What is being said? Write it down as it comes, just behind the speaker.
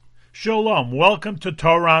Shalom. Welcome to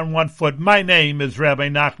Torah on One Foot. My name is Rabbi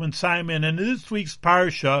Nachman Simon, and in this week's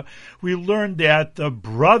Parsha, we learned that the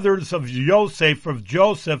brothers of Joseph,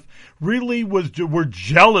 really were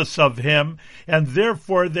jealous of him, and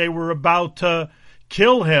therefore they were about to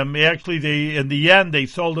kill him. Actually, in the end, they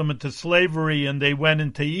sold him into slavery, and they went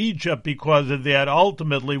into Egypt because of that.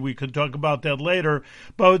 Ultimately, we could talk about that later,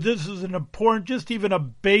 but this is an important, just even a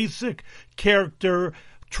basic character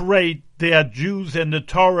trait that Jews and the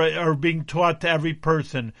Torah are being taught to every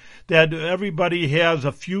person, that everybody has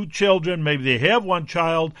a few children, maybe they have one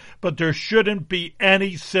child, but there shouldn't be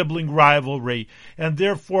any sibling rivalry, and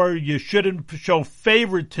therefore you shouldn't show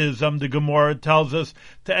favoritism, the Gemara tells us,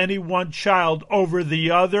 to any one child over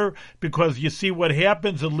the other, because you see what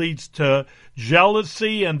happens, it leads to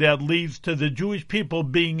jealousy, and that leads to the Jewish people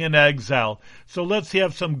being in exile. So let's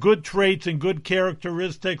have some good traits and good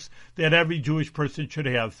characteristics that every Jewish person should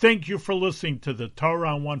have. Thank you for listening to the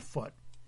Torah on One Foot.